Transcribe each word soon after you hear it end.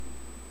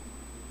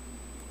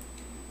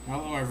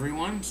Hello,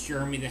 everyone. It's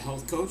Jeremy, the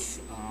health coach.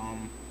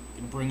 Going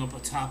to bring up a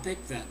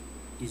topic that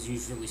is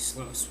usually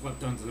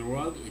swept under the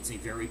rug. It's a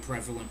very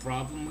prevalent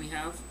problem we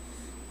have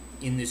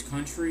in this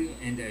country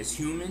and as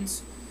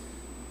humans.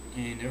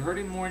 And I heard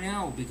it more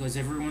now because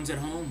everyone's at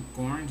home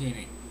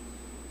quarantining.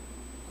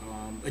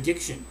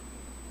 Addiction.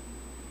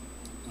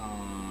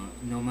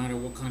 No matter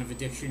what kind of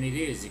addiction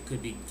it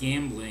could be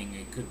gambling,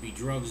 it could be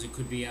drugs, it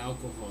could be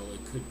alcohol,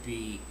 it could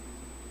be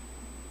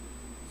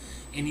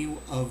any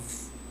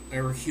of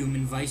our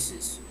human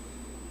vices.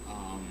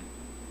 Um,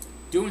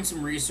 Doing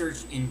some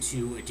research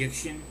into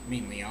addiction,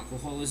 mainly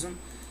alcoholism,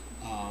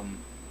 um,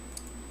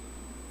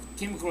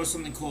 came across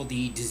something called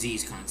the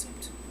disease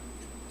concept.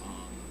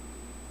 Um,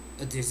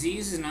 a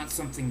disease is not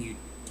something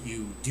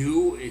you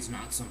do. It's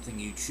not something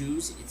you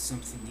choose. It's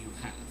something you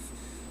have.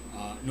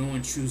 No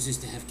one chooses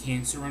to have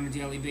cancer on a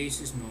daily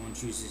basis. No one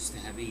chooses to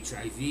have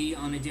HIV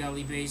on a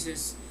daily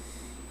basis.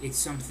 It's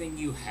something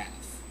you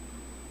have.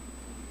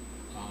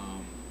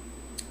 Um,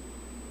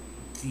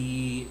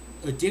 the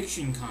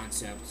addiction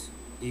concept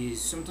is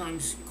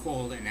sometimes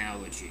called an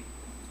allergy,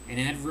 an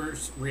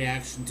adverse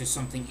reaction to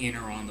something in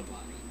or on the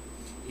body.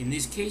 In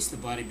this case, the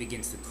body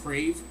begins to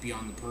crave,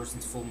 beyond the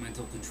person's full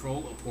mental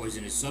control, a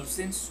poisonous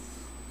substance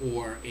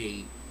or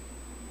a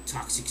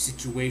toxic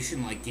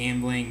situation like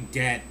gambling,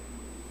 debt,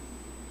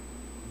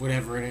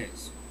 whatever it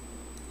is.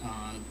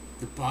 Uh,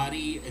 the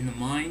body and the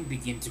mind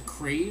begin to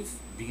crave,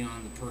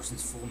 beyond the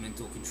person's full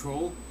mental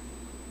control,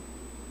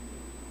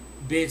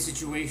 bad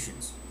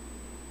situations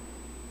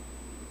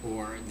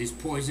or this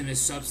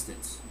poisonous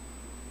substance.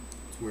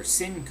 It's where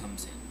sin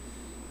comes in.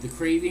 The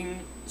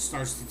craving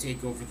starts to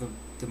take over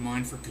the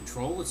mind for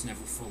control. It's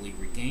never fully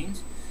regained.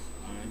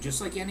 Just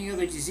like any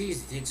other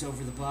disease, it takes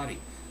over the body.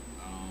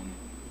 Um,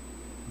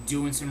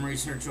 Doing some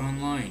research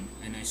online,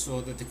 and I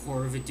saw that the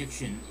core of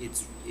addiction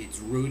it's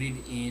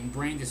rooted in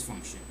brain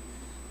dysfunction.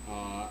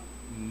 Uh,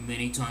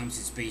 Many times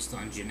it's based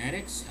on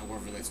genetics.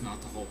 However, that's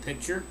not the whole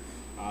picture.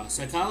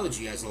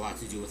 Psychology has a lot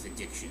to do with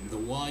addiction. The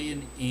why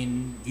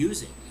in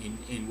using,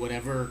 in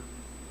whatever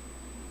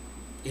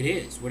it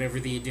is, whatever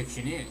the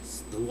addiction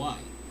is, the why.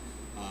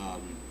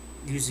 Um,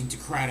 Using to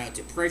crowd out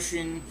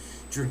depression,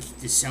 drinking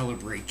to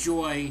celebrate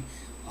joy,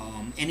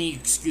 any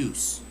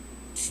excuse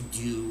to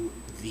do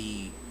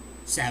the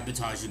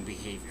sabotaging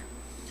behavior.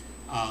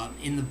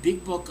 In the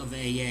big book of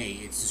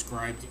AA, it's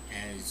described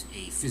as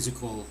a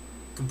physical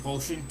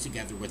compulsion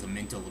together with a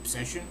mental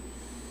obsession.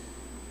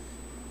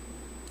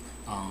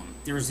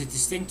 There is a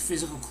distinct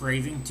physical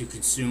craving to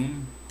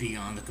consume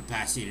beyond the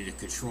capacity to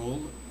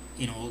control,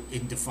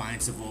 in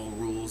defiance of all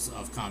rules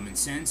of common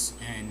sense,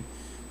 and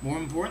more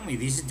importantly,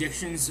 these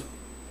addictions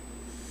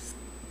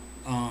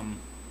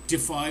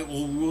defy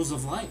all rules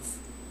of life,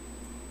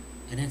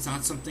 and it's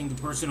not something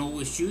the person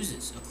always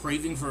chooses. A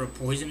craving for a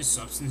poisonous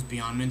substance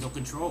beyond mental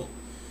control.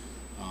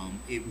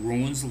 It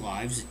ruins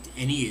lives.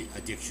 Any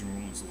addiction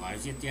ruins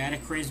lives. Yet the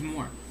addict craves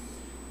more.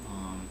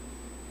 Um,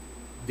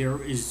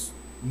 there is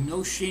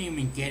no shame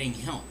in getting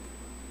help.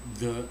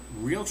 The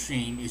real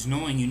shame is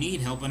knowing you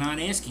need help and not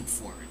asking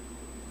for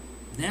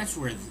it. That's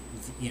where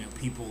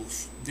people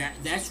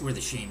that's where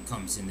the shame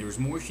comes in. There's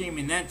more shame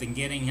in that than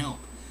getting help.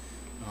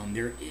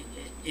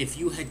 If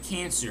you had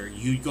cancer,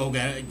 you'd go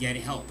get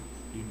help.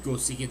 You'd go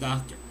seek a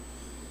doctor.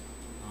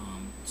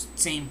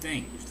 Same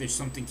thing. If there's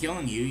something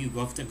killing you, you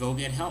have to go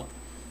get help.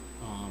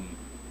 Um,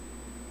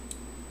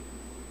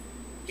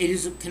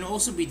 can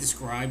also be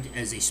described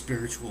as a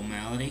spiritual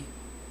malady.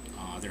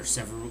 There are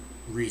several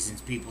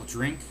reasons people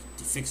drink: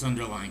 to fix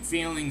underlying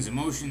feelings,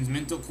 emotions,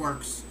 mental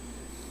quirks,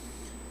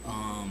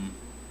 um,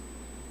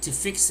 to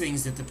fix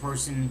things that the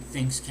person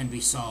thinks can be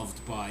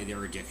solved by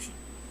their addiction.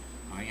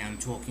 I am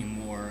talking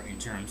more in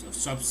terms of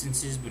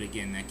substances, but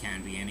again, that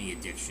can be any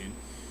addiction.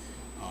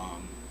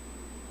 Um,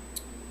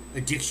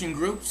 Addiction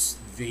groups,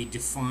 they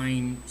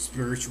define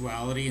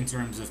spirituality in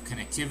terms of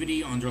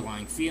connectivity,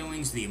 underlying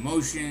feelings, the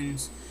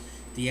emotions,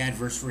 the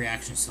adverse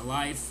reactions to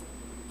life,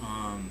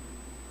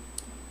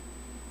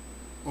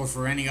 or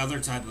for any other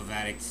type of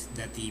addict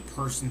that the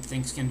person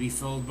thinks can be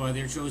filled by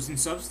their chosen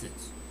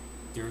substance.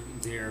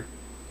 They're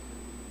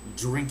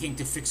drinking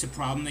to fix a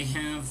problem they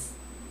have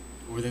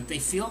or that they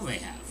feel they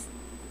have.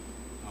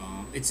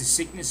 It's a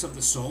sickness of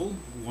the soul,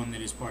 one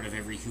that is part of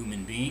every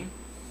human being.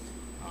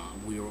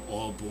 We were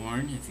all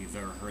born, if you've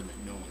ever heard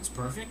that no one's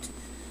perfect.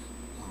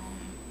 Um,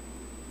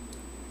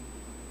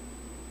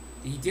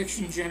 the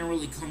addiction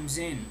generally comes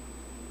in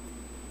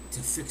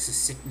to fix a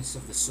sickness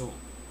of the soul.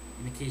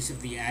 In the case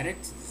of the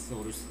addict,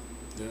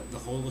 the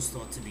hole is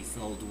thought to be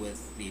filled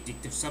with the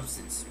addictive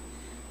substance.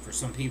 For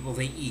some people,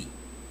 they eat.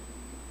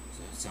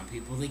 So some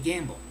people, they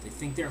gamble. They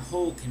think their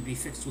hole can be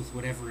fixed with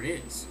whatever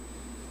it is.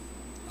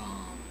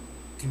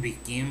 Can be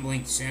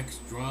gambling, sex,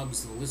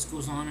 drugs. The list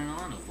goes on and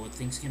on of what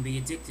things can be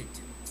addicted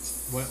to,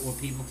 what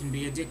people can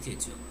be addicted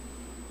to.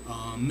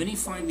 Many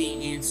find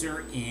the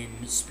answer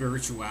in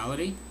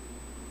spirituality.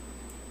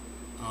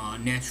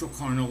 Natural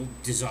carnal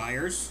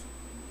desires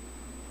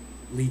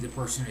lead the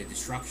person to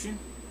destruction.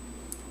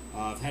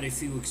 I've had a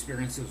few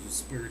experiences with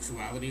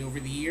spirituality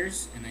over the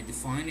years, and I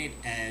define it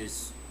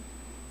as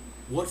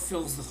What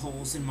fills the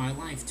holes in my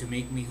life to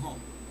make me whole?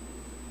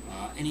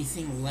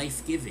 Anything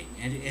life-giving.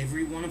 And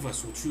every one of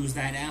us will choose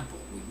that apple.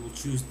 We will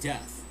choose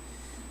death.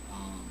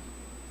 Um,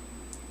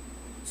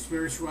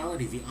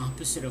 Spirituality, the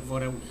opposite of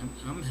what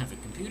I'm having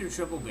computer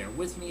trouble. Bear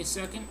with me a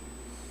second.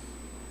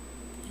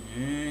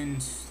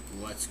 And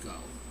let's go.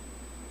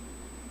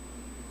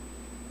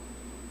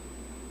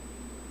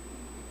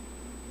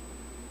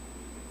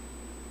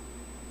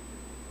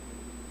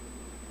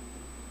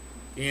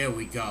 There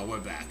we go. We're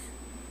back.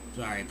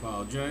 Sorry, I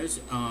apologize.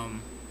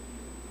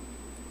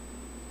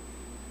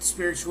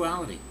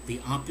 Spirituality,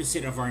 the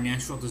opposite of our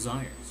natural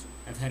desires.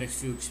 I've had a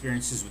few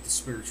experiences with the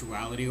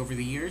spirituality over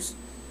the years.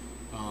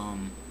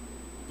 Um,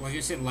 like I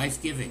said,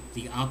 life giving,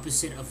 the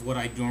opposite of what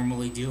I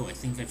normally do. I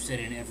think I've said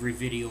in every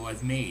video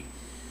I've made.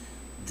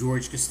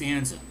 George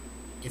Costanza,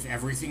 if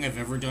everything I've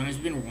ever done has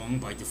been wrong,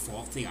 by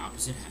default, the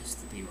opposite has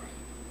to be right.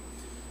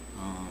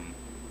 Um,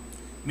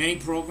 Many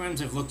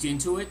programs I've looked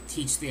into it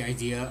teach the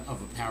idea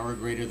of a power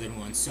greater than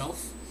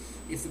oneself.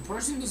 If the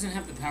person doesn't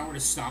have the power to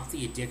stop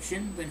the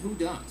addiction, then who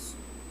does?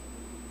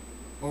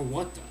 Or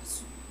what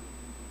does?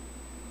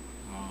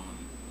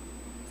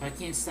 If I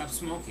can't stop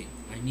smoking,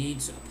 I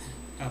need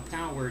a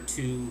power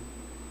to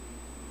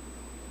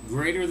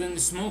greater than the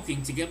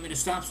smoking to get me to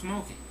stop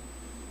smoking.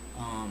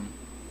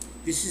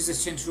 This is a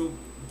central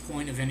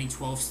point of any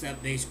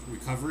 12-step based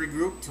recovery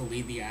group, to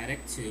lead the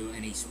addict to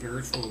any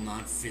spiritual,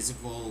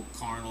 non-physical,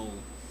 carnal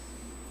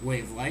way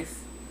of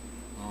life.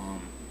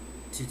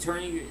 To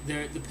turn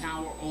the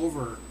power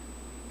over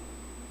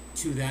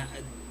to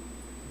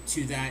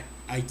that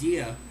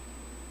idea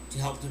to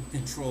help them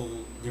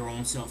control their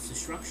own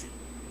self-destruction.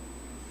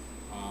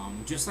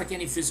 Just like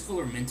any physical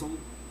or mental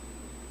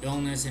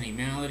illness, any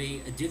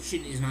malady,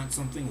 addiction is not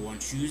something one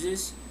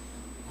chooses.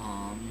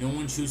 No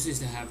one chooses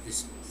to have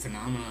this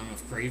phenomenon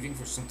of craving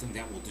for something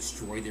that will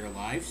destroy their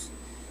lives.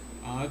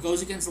 It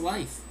goes against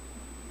life.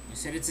 I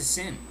said it's a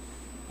sin.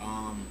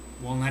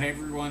 While not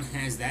everyone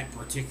has that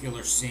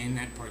particular sin,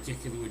 that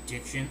particular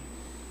addiction,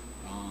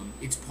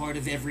 it's part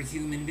of every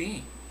human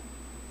being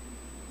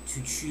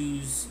to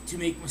choose to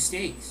make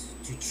mistakes,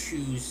 to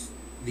choose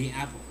the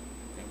apple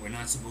that we're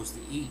not supposed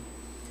to eat.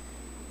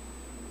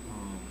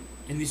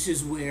 And this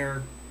is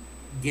where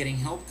getting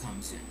help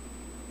comes in.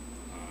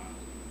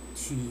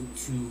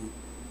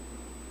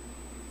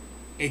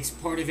 It's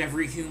part of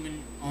every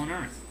human on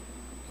earth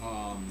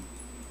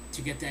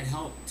to get that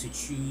help, to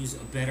choose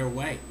a better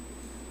way.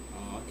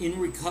 In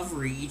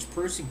recovery, each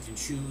person can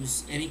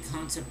choose any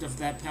concept of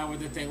that power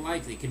that they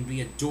like. It can be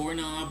a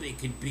doorknob, it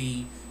could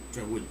be, which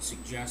I wouldn't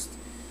suggest.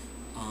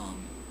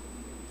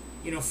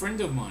 A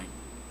friend of mine,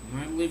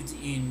 when I lived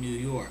in New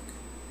York,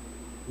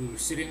 we were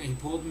sitting, he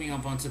pulled me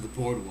up onto the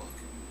boardwalk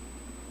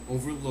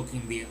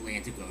overlooking the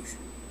Atlantic Ocean.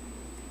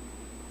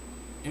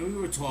 And we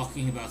were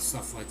talking about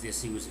stuff like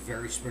this. He was a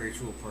very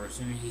spiritual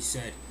person, and he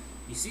said,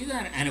 "You see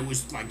that?" And it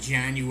was like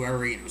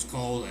January, and it was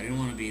cold. I didn't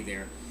want to be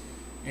there.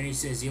 And he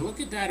says, "You look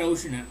at that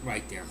ocean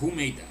right there. Who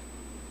made that?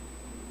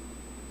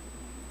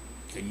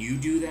 Can you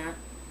do that?"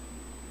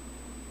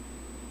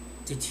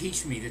 To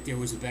teach me that there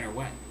was a better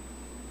way.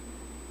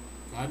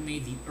 God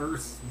made the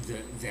earth,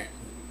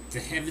 the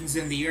heavens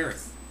and the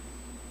earth,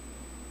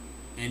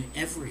 and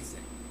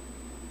everything,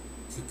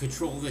 to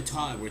control the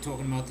tide. We're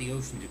talking about the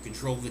ocean, to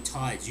control the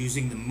tides,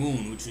 using the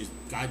moon, which is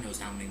God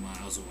knows how many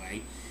miles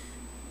away,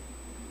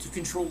 to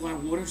control our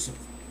water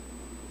supply,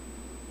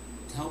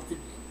 to help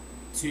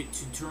to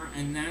turn.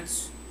 And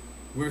that's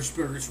where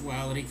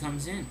spirituality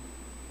comes in,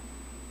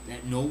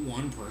 that no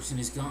one person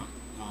is God.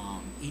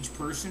 Each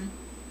person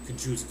can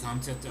choose a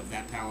concept of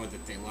that power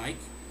that they like,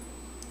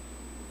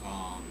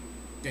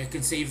 that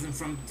can save them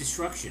from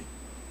destruction.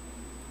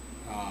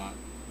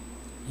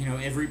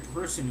 Every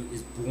person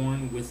is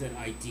born with an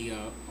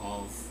idea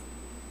of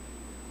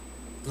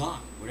God,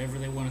 whatever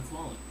they want to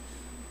call it.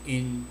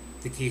 In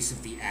the case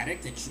of the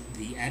addict,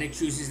 the addict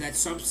chooses that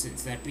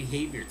substance, that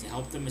behavior, to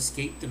help them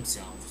escape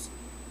themselves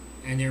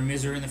and their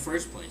misery in the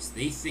first place.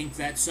 They think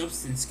that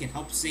substance can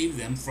help save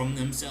them from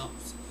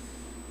themselves.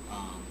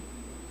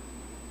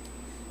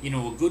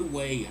 A good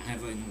way,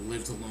 having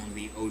lived along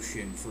the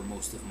ocean for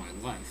most of my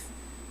life,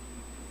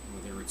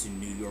 whether it's in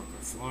New York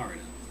or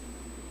Florida,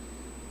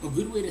 a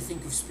good way to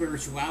think of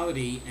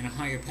spirituality and a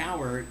higher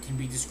power can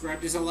be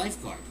described as a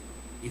lifeguard.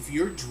 If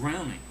you're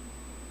drowning,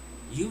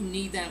 you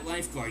need that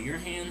lifeguard. Your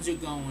hands are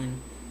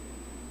going.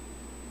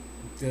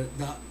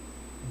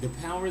 The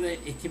power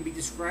that it can be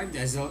described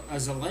as a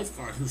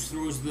lifeguard who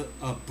throws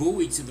a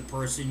buoy to the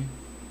person.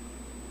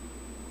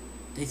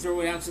 They throw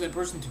it out to that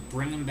person to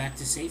bring them back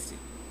to safety.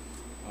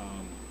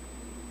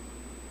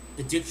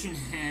 Addiction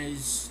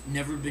has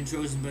never been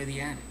chosen by the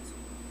addict.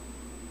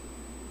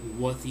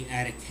 What the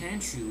addict can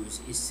choose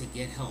is to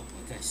get help.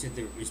 Like I said,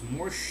 there is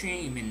more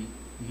shame in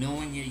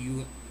knowing that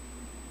you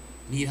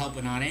need help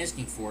and not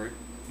asking for it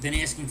than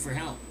asking for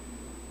help.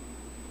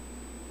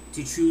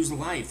 To choose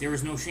life, there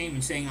is no shame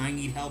in saying, "I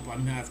need help,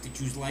 I'm going to have to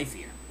choose life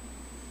here."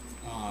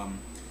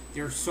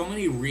 There are so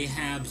many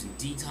rehabs and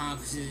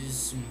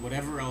detoxes and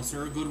whatever else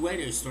are a good way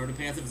to start a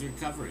path of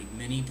recovery.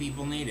 Many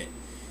people need it.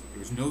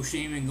 There's no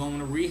shame in going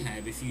to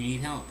rehab if you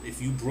need help.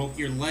 If you broke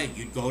your leg,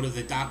 you'd go to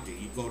the doctor.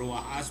 You'd go to a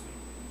hospital.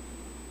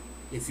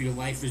 If your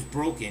life is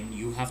broken,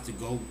 you have to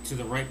go to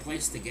the right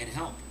place to get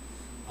help.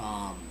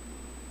 A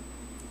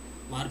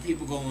lot of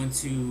people go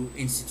into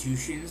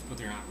institutions, but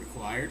they're not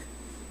required.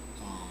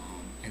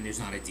 And there's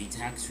not a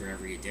detox for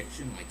every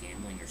addiction, like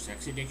gambling or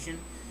sex addiction.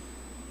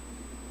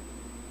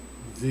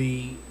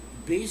 The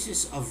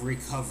basis of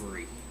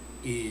recovery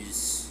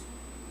is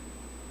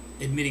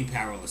admitting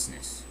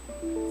powerlessness,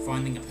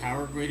 finding a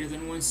power greater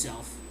than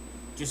oneself,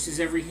 just as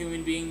every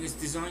human being is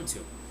designed to.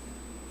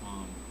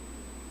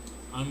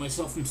 I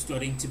myself am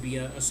studying to be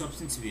a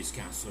substance abuse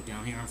counselor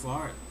down here in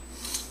Florida.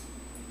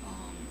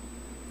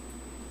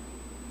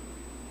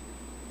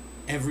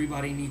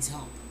 Everybody needs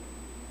help.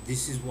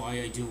 This is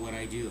why I do what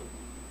I do.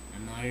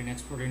 I'm not an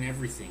expert in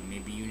everything.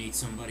 Maybe you need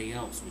somebody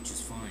else, which is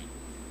fine.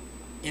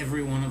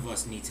 Every one of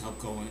us needs help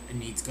going and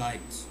needs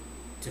guidance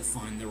to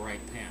find the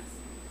right path.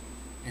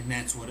 And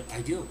that's what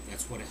I do.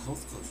 That's what a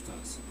health coach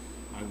does.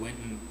 I went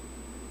and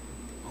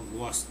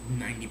lost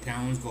 90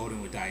 pounds, go to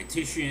a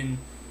dietitian.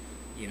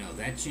 You know,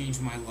 that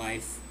changed my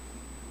life.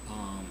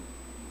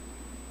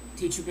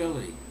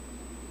 Teachability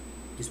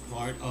is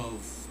part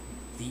of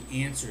the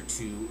answer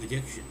to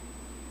addiction.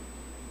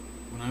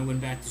 When I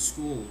went back to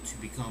school to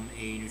become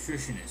a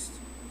nutritionist,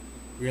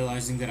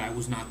 realizing that I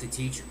was not the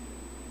teacher.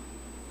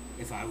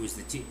 If I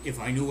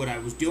knew what I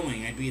was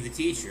doing, I'd be the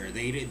teacher.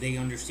 They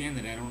understand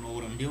that I don't know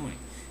what I'm doing.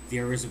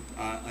 There is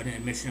an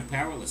admission of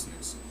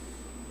powerlessness.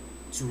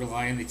 To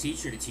rely on the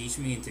teacher to teach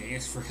me and to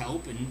ask for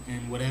help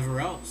and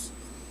whatever else.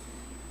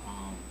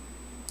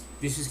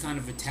 This is kind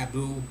of a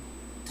taboo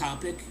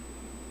topic,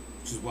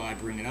 which is why I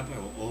bring it up. I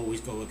will always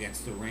go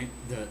against the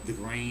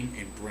grain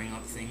and bring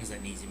up things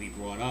that need to be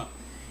brought up.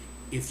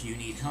 If you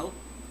need help,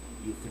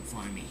 you can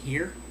find me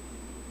here,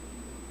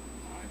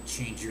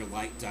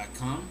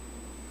 changeyourlight.com.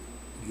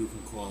 You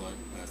can call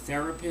a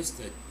therapist,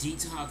 a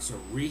detox, or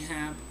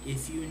rehab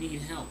if you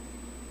need help.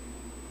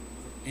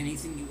 For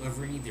anything you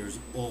ever need, there's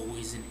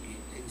always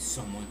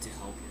someone to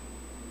help you.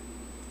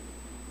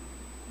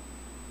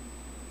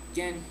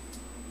 Again,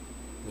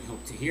 we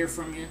hope to hear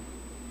from you,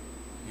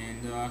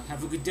 and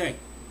have a good day.